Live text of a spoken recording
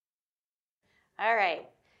All right.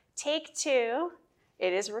 Take 2.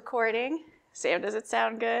 It is recording. Sam, does it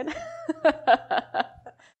sound good?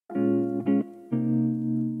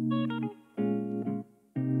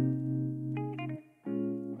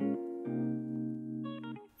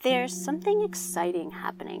 There's something exciting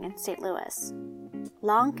happening in St. Louis.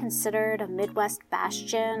 Long considered a Midwest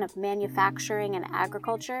bastion of manufacturing and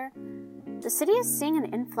agriculture, the city is seeing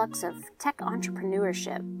an influx of tech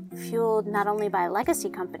entrepreneurship, fueled not only by legacy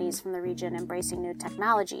companies from the region embracing new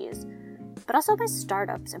technologies, but also by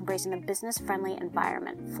startups embracing a business-friendly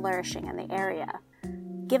environment flourishing in the area.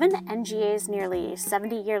 Given NGA's nearly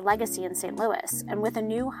 70-year legacy in St. Louis, and with a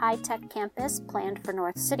new high-tech campus planned for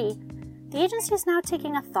North City, the agency is now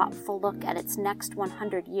taking a thoughtful look at its next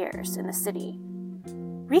 100 years in the city.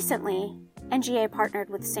 Recently, NGA partnered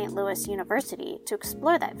with St. Louis University to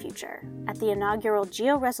explore that future at the inaugural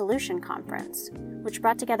Geo-Resolution Conference, which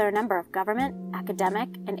brought together a number of government, academic,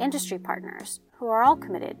 and industry partners who are all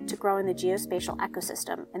committed to growing the geospatial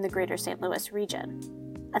ecosystem in the greater St. Louis region.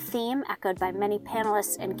 A theme echoed by many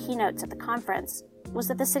panelists and keynotes at the conference was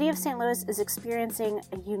that the city of St. Louis is experiencing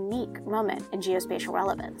a unique moment in geospatial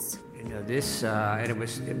relevance. You know, this, and it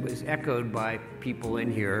was echoed by people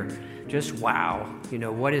in here, just wow, you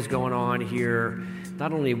know, what is going on here,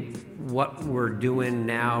 not only what we're doing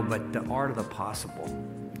now, but the art of the possible,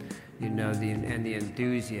 you know, the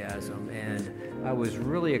enthusiasm. And I was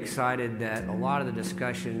really excited that a lot of the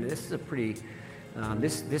discussion, this is a pretty,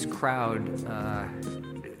 this crowd,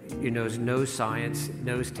 you know, knows science,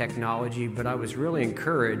 knows technology, but I was really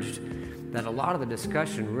encouraged that a lot of the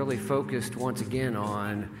discussion really focused once again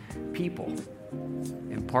on people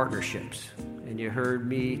and partnerships. And you heard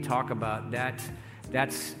me talk about that.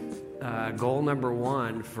 That's goal number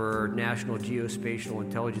 1 for National Geospatial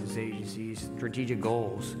Intelligence Agency's strategic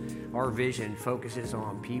goals. Our vision focuses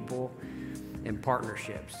on people and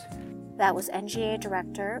partnerships. That was NGA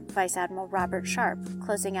Director Vice Admiral Robert Sharp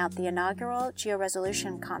closing out the inaugural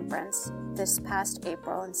Geo-Resolution Conference this past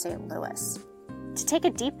April in St. Louis. To take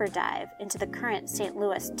a deeper dive into the current St.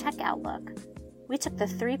 Louis tech outlook, we took the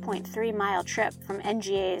 3.3-mile trip from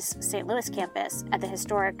NGA's St. Louis campus at the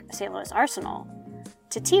historic St. Louis Arsenal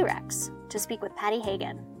to T-Rex to speak with Patty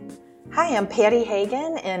Hagen. Hi, I'm Patty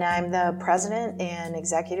Hagen, and I'm the President and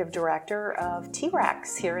Executive Director of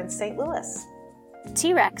T-Rex here in St. Louis.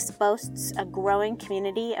 T-Rex boasts a growing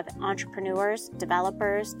community of entrepreneurs,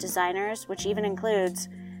 developers, designers, which even includes,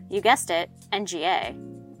 you guessed it, NGA.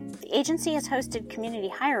 The agency has hosted community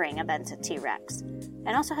hiring events at T-Rex and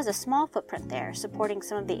also has a small footprint there supporting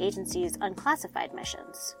some of the agency's unclassified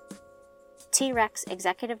missions. T-Rex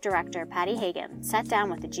Executive Director Patty Hagen sat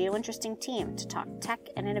down with the GeoInteresting team to talk tech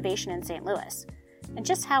and innovation in St. Louis and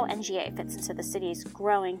just how NGA fits into the city's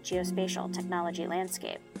growing geospatial technology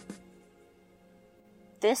landscape.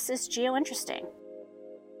 This is GeoInteresting.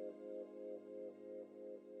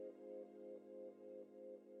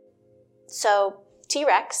 So,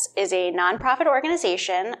 T-Rex is a nonprofit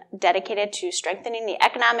organization dedicated to strengthening the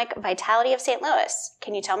economic vitality of St. Louis.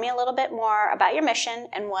 Can you tell me a little bit more about your mission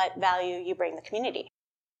and what value you bring the community?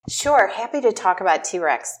 Sure, happy to talk about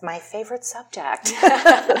T-Rex, my favorite subject.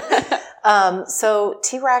 So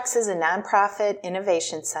T-Rex is a nonprofit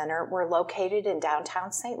innovation center. We're located in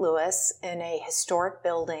downtown St. Louis in a historic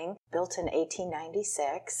building built in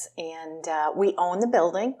 1896, and we own the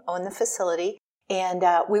building, own the facility. And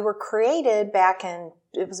we were created back in,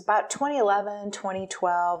 it was about 2011,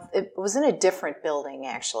 2012. It was in a different building,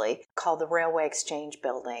 actually, called the Railway Exchange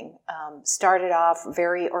Building. Started off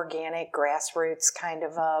very organic, grassroots kind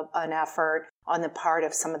of an effort on the part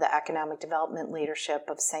of some of the economic development leadership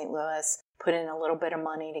of St. Louis. Put in a little bit of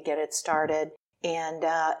money to get it started, and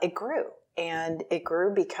it grew. And it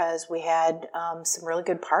grew because we had some really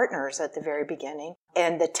good partners at the very beginning,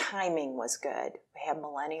 and the timing was good. We had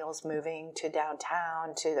millennials moving to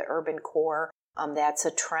downtown, to the urban core. That's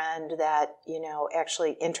a trend that, you know,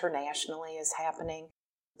 actually internationally is happening.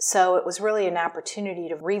 So it was really an opportunity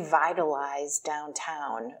to revitalize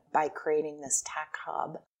downtown by creating this tech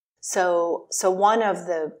hub. So one of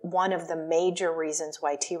the major reasons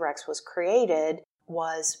why T-Rex was created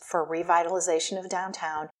was for revitalization of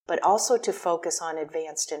downtown, but also to focus on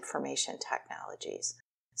advanced information technologies.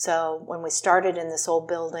 So when we started in this old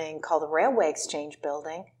building called the Railway Exchange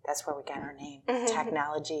Building, that's where we got our name,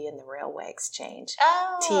 Technology in the Railway Exchange.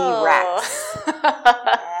 Oh. T-Rex.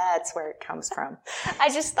 That's where it comes from. I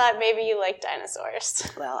just thought maybe you like dinosaurs.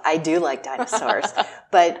 Well, I do like dinosaurs,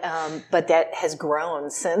 but that has grown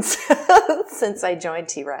since I joined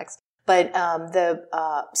T-Rex. But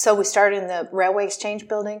so we started in the Railway Exchange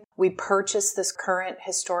Building. We purchased this current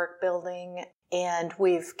historic building, and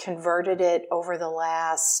we've converted it over the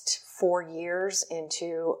last 4 years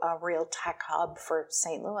into a real tech hub for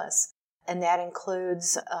St. Louis. And that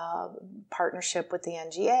includes partnership with the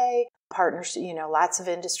NGA, lots of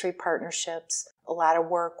industry partnerships, a lot of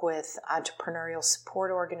work with entrepreneurial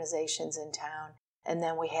support organizations in town. And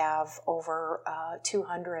then we have over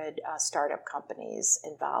 200 startup companies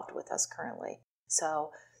involved with us currently.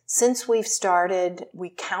 So since we've started,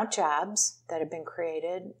 we count jobs that have been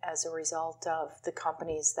created as a result of the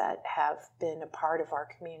companies that have been a part of our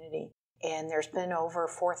community. And there's been over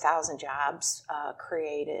 4,000 jobs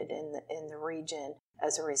created in the region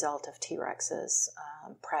as a result of T-Rex's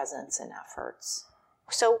presence and efforts.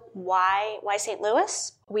 So why St.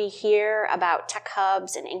 Louis? We hear about tech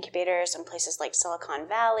hubs and incubators in places like Silicon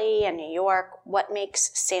Valley and New York. What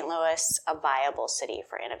makes St. Louis a viable city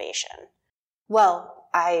for innovation? Well,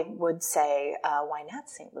 I would say, why not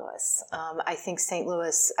St. Louis?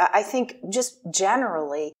 I think just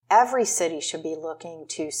generally, every city should be looking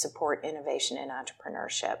to support innovation and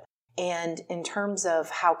entrepreneurship. And in terms of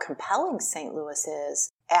how compelling St. Louis is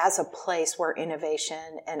as a place where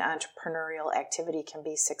innovation and entrepreneurial activity can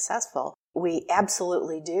be successful, we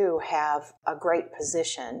absolutely do have a great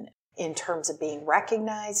position in terms of being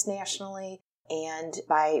recognized nationally and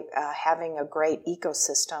by having a great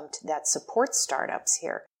ecosystem that supports startups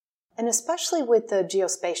here. And especially with the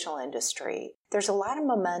geospatial industry, there's a lot of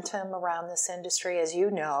momentum around this industry, as you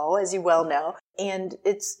well know. And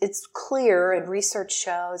it's clear, and research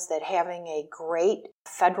shows that having a great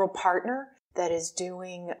federal partner that is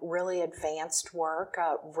doing really advanced work,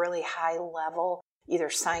 really high level, either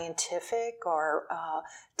scientific or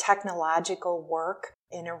technological work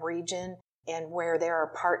in a region, and where there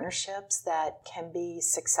are partnerships that can be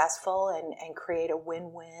successful and create a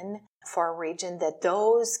win-win for a region, that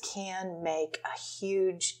those can make a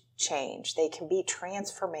huge change. They can be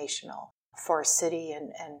transformational for a city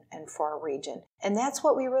and for a region. And that's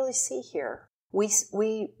what we really see here. We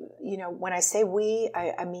when I say we,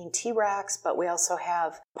 I mean T-Rex, but we also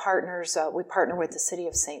have partners. We partner with the city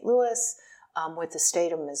of St. Louis, with the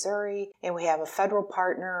state of Missouri, and we have a federal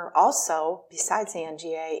partner also, besides the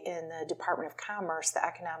NGA, in the Department of Commerce, the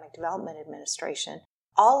Economic Development Administration,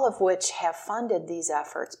 all of which have funded these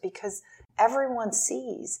efforts because everyone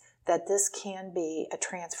sees that this can be a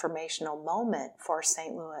transformational moment for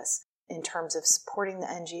St. Louis in terms of supporting the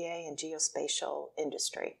NGA and geospatial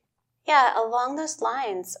industry. Yeah, along those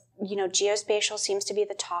lines, geospatial seems to be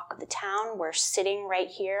the talk of the town. We're sitting right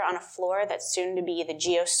here on a floor that's soon to be the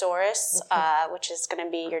Geosaurus, which is going to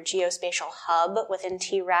be your geospatial hub within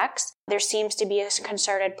T-Rex. There seems to be a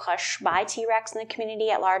concerted push by T-Rex in the community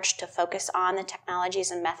at large to focus on the technologies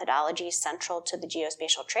and methodologies central to the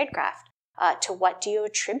geospatial tradecraft. To what do you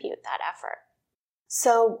attribute that effort?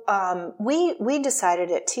 So we decided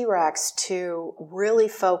at T-Rex to really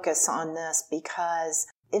focus on this because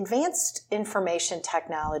advanced information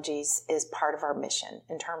technologies is part of our mission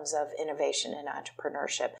in terms of innovation and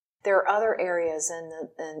entrepreneurship. There are other areas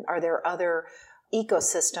there are other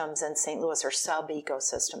ecosystems in St. Louis, or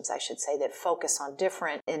sub-ecosystems, I should say, that focus on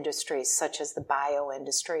different industries such as the bio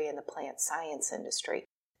industry and the plant science industry.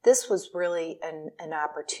 This was really an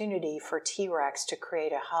opportunity for T-Rex to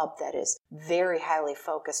create a hub that is very highly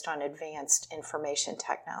focused on advanced information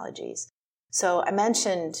technologies. So I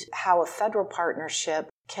mentioned how a federal partnership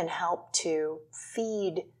can help to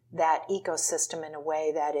feed that ecosystem in a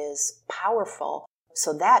way that is powerful.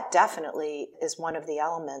 So that definitely is one of the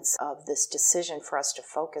elements of this decision for us to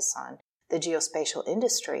focus on the geospatial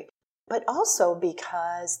industry. But also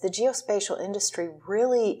because the geospatial industry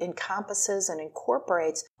really encompasses and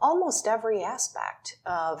incorporates almost every aspect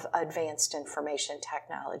of advanced information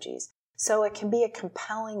technologies. So it can be a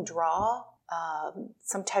compelling draw.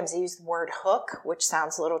 Sometimes I use the word hook, which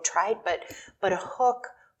sounds a little trite, but a hook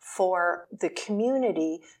for the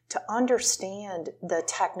community to understand the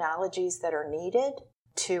technologies that are needed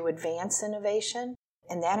to advance innovation.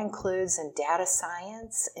 And that includes in data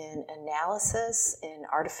science, in analysis, in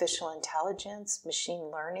artificial intelligence,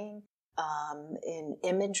 machine learning, in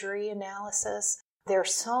imagery analysis. There are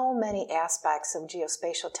so many aspects of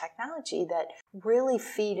geospatial technology that really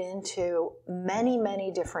feed into many,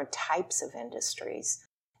 many different types of industries.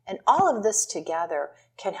 And all of this together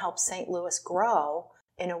can help St. Louis grow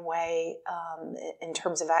in a way, in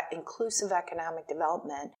terms of inclusive economic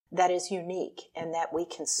development, that is unique and that we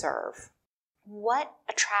can serve. What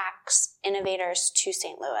attracts innovators to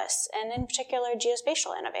St. Louis, and in particular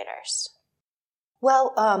geospatial innovators?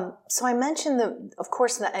 Well, so I mentioned of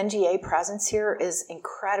course, the NGA presence here is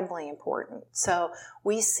incredibly important. So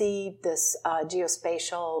we see this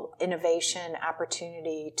geospatial innovation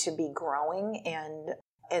opportunity to be growing,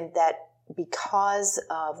 and that because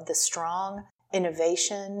of the strong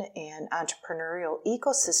innovation and entrepreneurial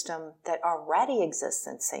ecosystem that already exists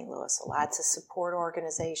in St. Louis. Lots of support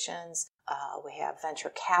organizations. We have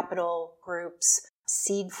venture capital groups,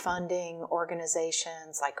 seed funding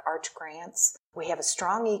organizations like Arch Grants. We have a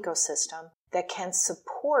strong ecosystem that can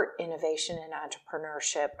support innovation and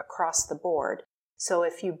entrepreneurship across the board. So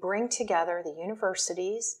if you bring together the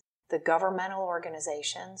universities, the governmental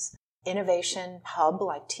organizations, innovation hub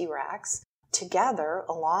like T-Rex, together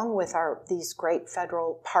along with these great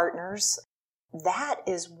federal partners, that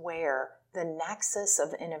is where the nexus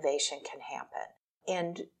of innovation can happen.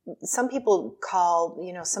 And some people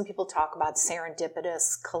talk about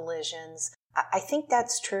serendipitous collisions. I think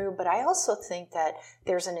that's true, but I also think that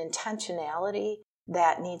there's an intentionality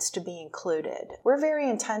that needs to be included. We're very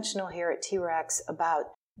intentional here at T-Rex about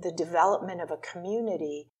the development of a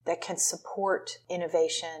community that can support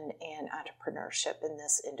innovation and entrepreneurship in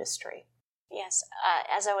this industry. Yes,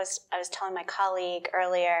 as I was telling my colleague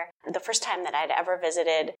earlier, the first time that I'd ever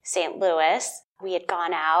visited St. Louis, we had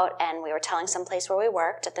gone out and we were telling someplace where we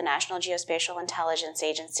worked at the National Geospatial Intelligence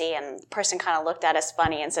Agency, and the person kind of looked at us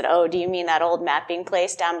funny and said, "Oh, do you mean that old mapping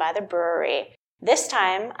place down by the brewery?" This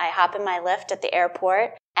time, I hop in my Lyft at the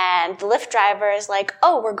airport, and the Lyft driver is like,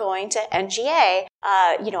 "Oh, we're going to NGA.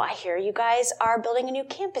 I hear you guys are building a new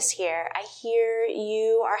campus here. I hear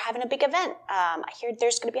you are having a big event. I hear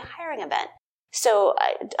there's going to be a hiring event." So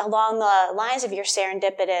along the lines of your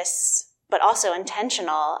serendipitous, but also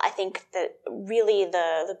intentional, I think that really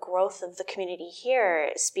the growth of the community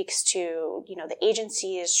here speaks to, the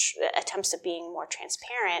agency's attempts at being more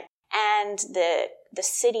transparent and the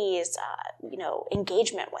city's,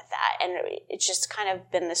 engagement with that. And it's just kind of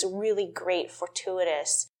been this really great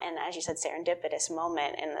fortuitous and, as you said, serendipitous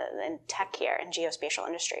moment in tech here in geospatial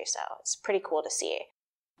industry. So it's pretty cool to see.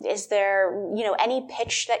 Is there, any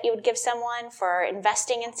pitch that you would give someone for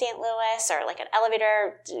investing in St. Louis, or like an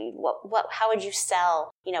elevator? How would you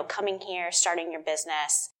sell, coming here, starting your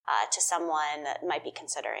business to someone that might be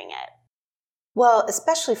considering it? Well,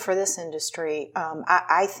 especially for this industry,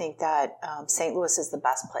 I think that St. Louis is the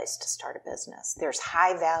best place to start a business. There's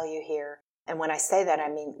high value here. And when I say that, I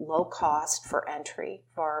mean low cost for entry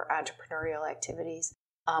for entrepreneurial activities.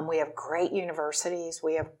 We have great universities.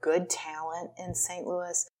 We have good talent in St.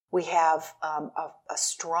 Louis. We have a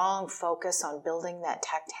strong focus on building that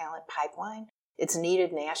tech talent pipeline. It's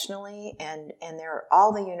needed nationally, and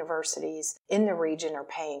all the universities in the region are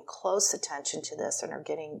paying close attention to this and are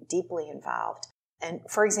getting deeply involved. And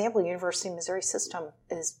for example, University of Missouri System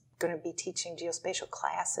is going to be teaching geospatial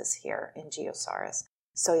classes here in Geosaurus.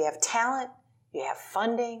 So you have talent, you have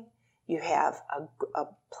funding, you have a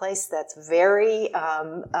place that's very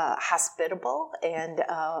hospitable and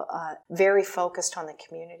very focused on the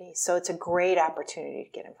community. So it's a great opportunity to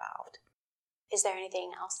get involved. Is there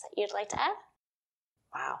anything else that you'd like to add?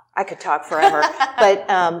 Wow, I could talk forever, but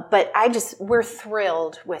we're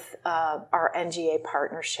thrilled with our NGA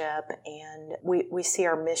partnership, and we see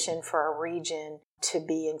our mission for our region to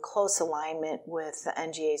be in close alignment with the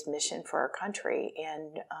NGA's mission for our country,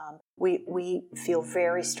 and we feel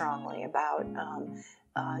very strongly about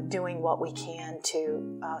doing what we can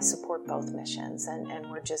to support both missions,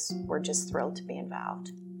 and we're just thrilled to be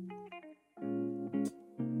involved.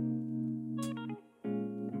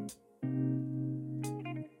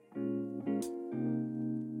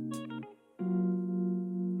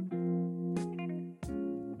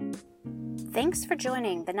 Thanks for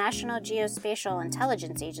joining the National Geospatial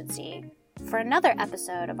Intelligence Agency for another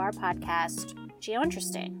episode of our podcast,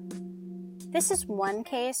 GeoInteresting. This is one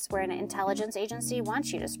case where an intelligence agency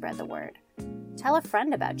wants you to spread the word. Tell a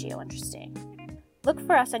friend about GeoInteresting. Look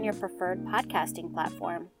for us on your preferred podcasting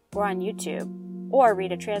platform or on YouTube, or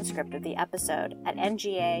read a transcript of the episode at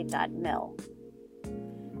nga.mil.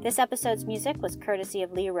 This episode's music was courtesy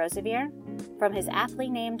of Lee Rosevere from his aptly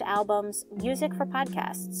named albums Music for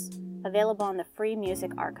Podcasts, available on the Free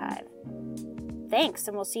Music Archive. Thanks,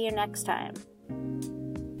 and we'll see you next time.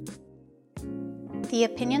 The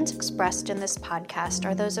opinions expressed in this podcast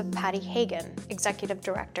are those of Patty Hagen, Executive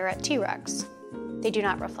Director at T-Rex. They do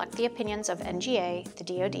not reflect the opinions of NGA, the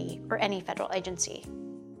DoD, or any federal agency.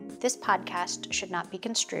 This podcast should not be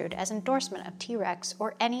construed as endorsement of T-Rex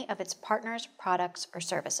or any of its partners, products, or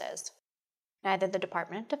services. Neither the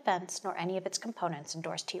Department of Defense nor any of its components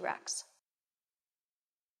endorse T-Rex.